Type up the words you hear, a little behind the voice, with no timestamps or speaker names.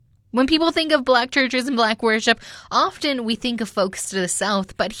When people think of Black churches and Black worship, often we think of folks to the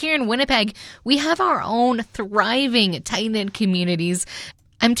south, but here in Winnipeg, we have our own thriving, tight-knit communities.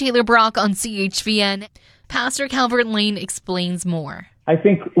 I'm Taylor Brock on CHVN. Pastor Calvert Lane explains more. I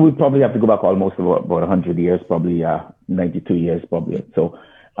think we probably have to go back almost about 100 years, probably 92 years, probably. So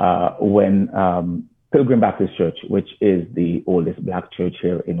when Pilgrim Baptist Church, which is the oldest Black church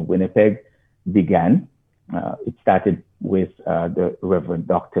here in Winnipeg, began, it started with the Reverend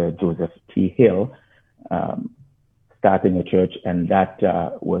Dr. Joseph T. Hill starting a church, and that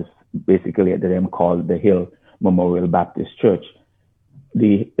was basically at the time called the Hill Memorial Baptist Church.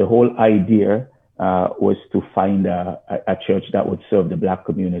 The whole idea was to find a church that would serve the Black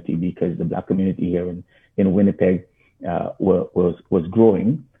community, because the Black community here in Winnipeg was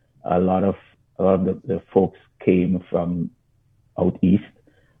growing. A lot of the folks came from out east,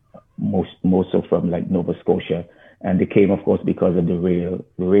 most so from like Nova Scotia, and they came, of course, because of the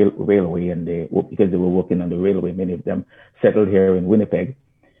railway, and because they were working on the railway. Many of them settled here in Winnipeg,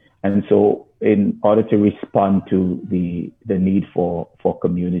 and so in order to respond to the need for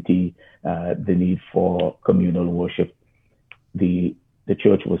community, the need for communal worship, the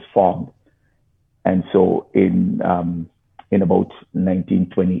church was formed. And so in about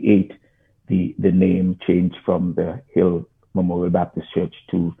 1928, the name changed from the Hill Memorial Baptist Church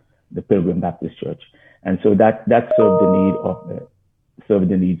to the Pilgrim Baptist Church. And so that served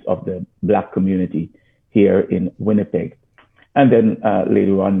the needs of the Black community here in Winnipeg. And then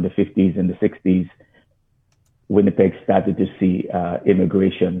later on in the 50s and the 60s, Winnipeg started to see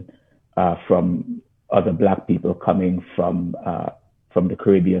immigration from other Black people coming from the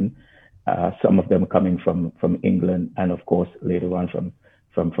Caribbean, some of them coming from England, and of course later on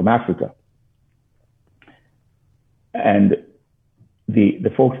from Africa. And the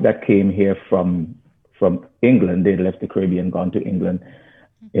folks that came here from England, they left the Caribbean, gone to England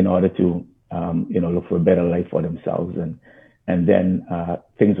in order to look for a better life for themselves, and then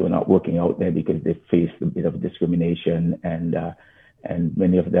things were not working out there because they faced a bit of discrimination, and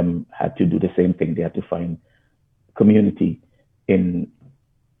many of them had to do the same thing. They had to find community in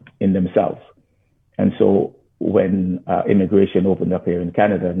themselves. And so when immigration opened up here in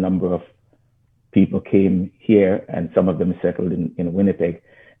Canada, a number of people came here, and some of them settled in Winnipeg,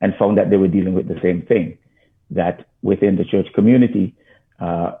 and found that they were dealing with the same thing, that within the church community,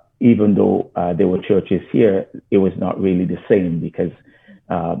 even though there were churches here, it was not really the same, because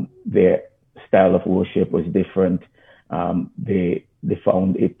their style of worship was different. They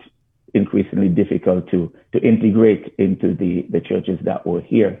found it increasingly difficult to integrate into the churches that were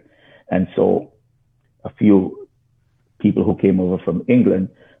here. And so a few people who came over from England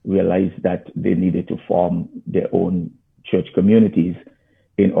realized that they needed to form their own church communities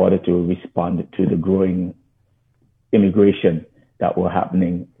in order to respond to the growing immigration that were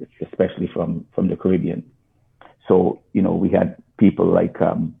happening, especially from the Caribbean. So, we had people like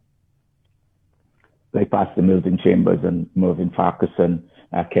Pastor Milton Chambers and Mervyn Farquharson,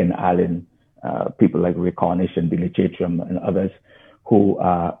 Ken Allen, people like Ray Cornish and Billy Chitram and others who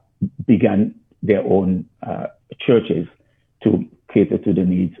began their own churches to cater to the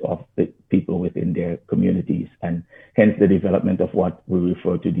needs of the people within their communities, and hence the development of what we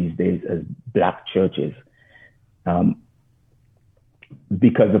refer to these days as Black churches.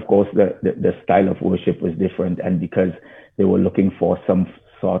 Because, of course, the style of worship was different, and because they were looking for some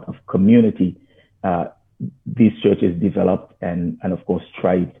sort of community, these churches developed and of course,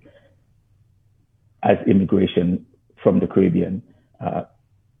 thrived as immigration from the Caribbean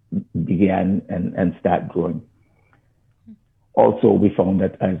began and started growing. Also, we found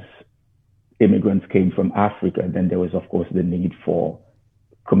that as immigrants came from Africa, then there was, of course, the need for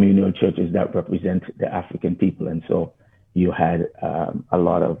communal churches that represent the African people. And so you had a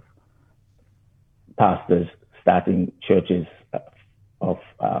lot of pastors starting churches of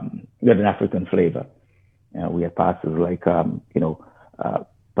with an African flavor. We had pastors like,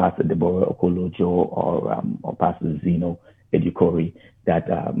 Pastor Deborah Okolojo or Pastor Zeno Edukori that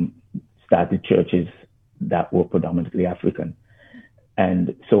started churches that were predominantly African.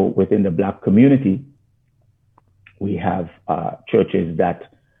 And so within the Black community, we have churches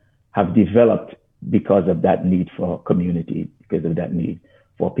that have developed because of that need for community, because of that need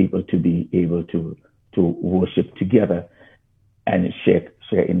for people to be able to worship together and share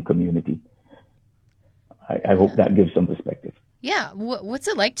in community. I hope that gives some perspective. Yeah. What's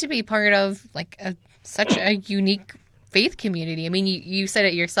it like to be part of such a unique faith community? I mean, you said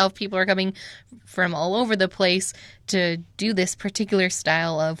it yourself. People are coming from all over the place to do this particular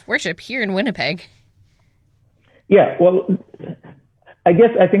style of worship here in Winnipeg. Yeah, well, I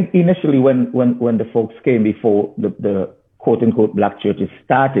think initially when the folks came before the quote unquote black churches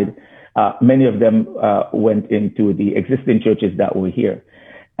started, many of them went into the existing churches that were here.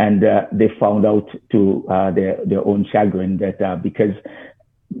 And they found out to their own chagrin that because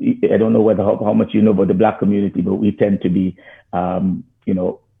I don't know whether how much you know about the black community, but we tend to be, I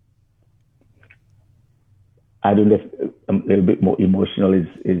don't know if a little bit more emotional is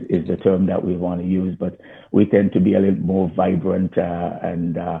the term that we want to use, but we tend to be a little more vibrant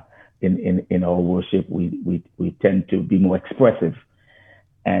and in our worship, we tend to be more expressive.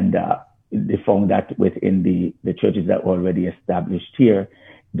 And they found that within the churches that were already established here,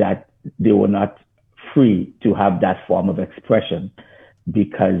 that they were not free to have that form of expression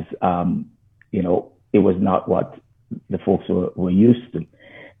because, it was not what the folks were used to.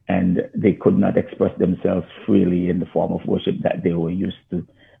 And they could not express themselves freely in the form of worship that they were used to,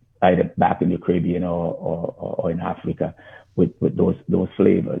 either back in the Caribbean or in Africa with those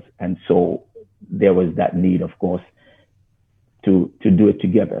flavors. And so there was that need, of course, to do it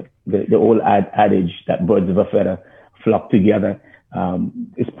together. The old adage that birds of a feather flock together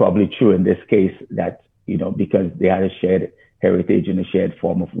is probably true in this case, that, because they had a shared heritage and a shared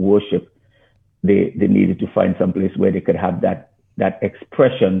form of worship, they needed to find some place where they could have that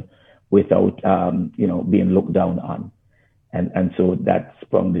expression without, being looked down on. And so that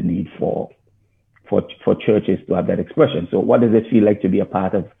sprung the need for churches to have that expression. So what does it feel like to be a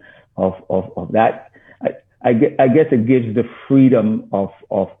part of that? I guess it gives the freedom of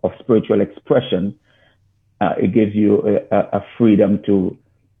spiritual expression. It gives you a freedom to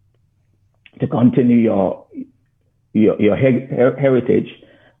continue your heritage.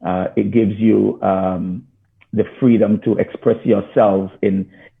 It gives you the freedom to express yourselves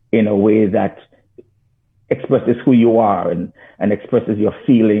in a way that expresses who you are and expresses your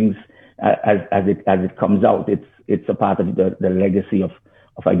feelings as it comes out. It's a part of the legacy of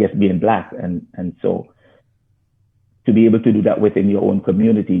I guess being black, and so to be able to do that within your own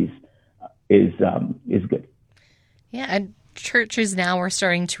communities is good. Yeah, and churches now are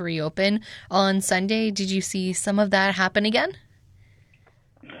starting to reopen. On Sunday, did you see some of that happen again?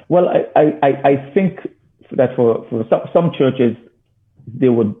 Well, I think that for some churches, they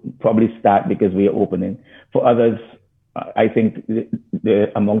would probably start because we are opening. For others, I think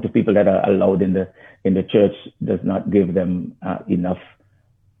the amount of people that are allowed in the church does not give them enough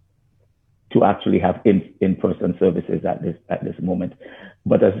to actually have in-person services at this moment.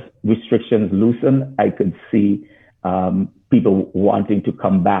 But as restrictions loosen, I could see people wanting to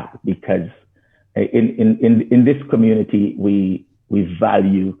come back because in this community we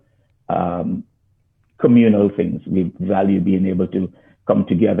value communal things. We value being able to come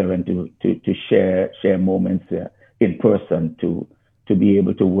together and to share moments in person, to be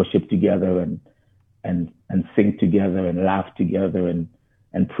able to worship together and sing together and laugh together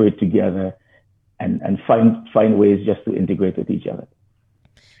and pray together and find ways just to integrate with each other.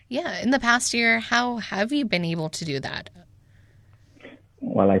 Yeah, in the past year, how have you been able to do that?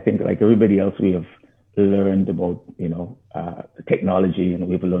 Well, I think like everybody else, we have learned about technology, and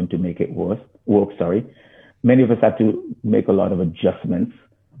we've learned to make it work. Many of us had to make a lot of adjustments.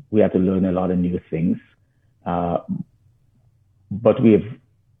 We had to learn a lot of new things, but we have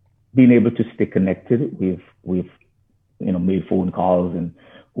been able to stay connected. We've made phone calls, and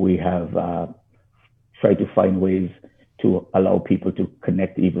we have tried to find ways to allow people to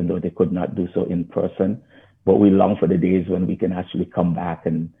connect, even though they could not do so in person. But we long for the days when we can actually come back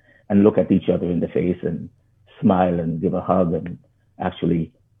and look at each other in the face and smile and give a hug and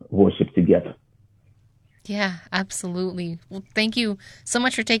actually worship together. Yeah, absolutely. Well, thank you so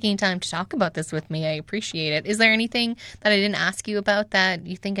much for taking time to talk about this with me. I appreciate it. Is there anything that I didn't ask you about that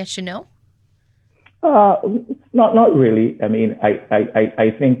you think I should know? Not really. I mean,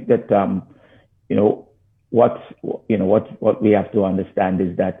 I think that what we have to understand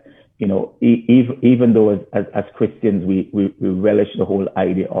is that even though as Christians we relish the whole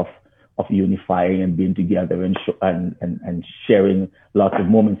idea of unifying and being together and sharing lots of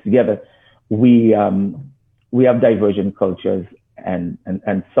moments together, we have divergent cultures, and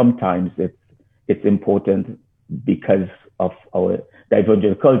sometimes it's important because of our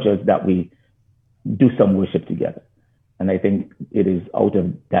divergent cultures that we do some worship together. And I think it is out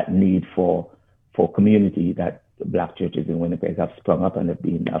of that need for community that the black churches in Winnipeg have sprung up and have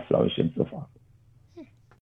been flourishing so far.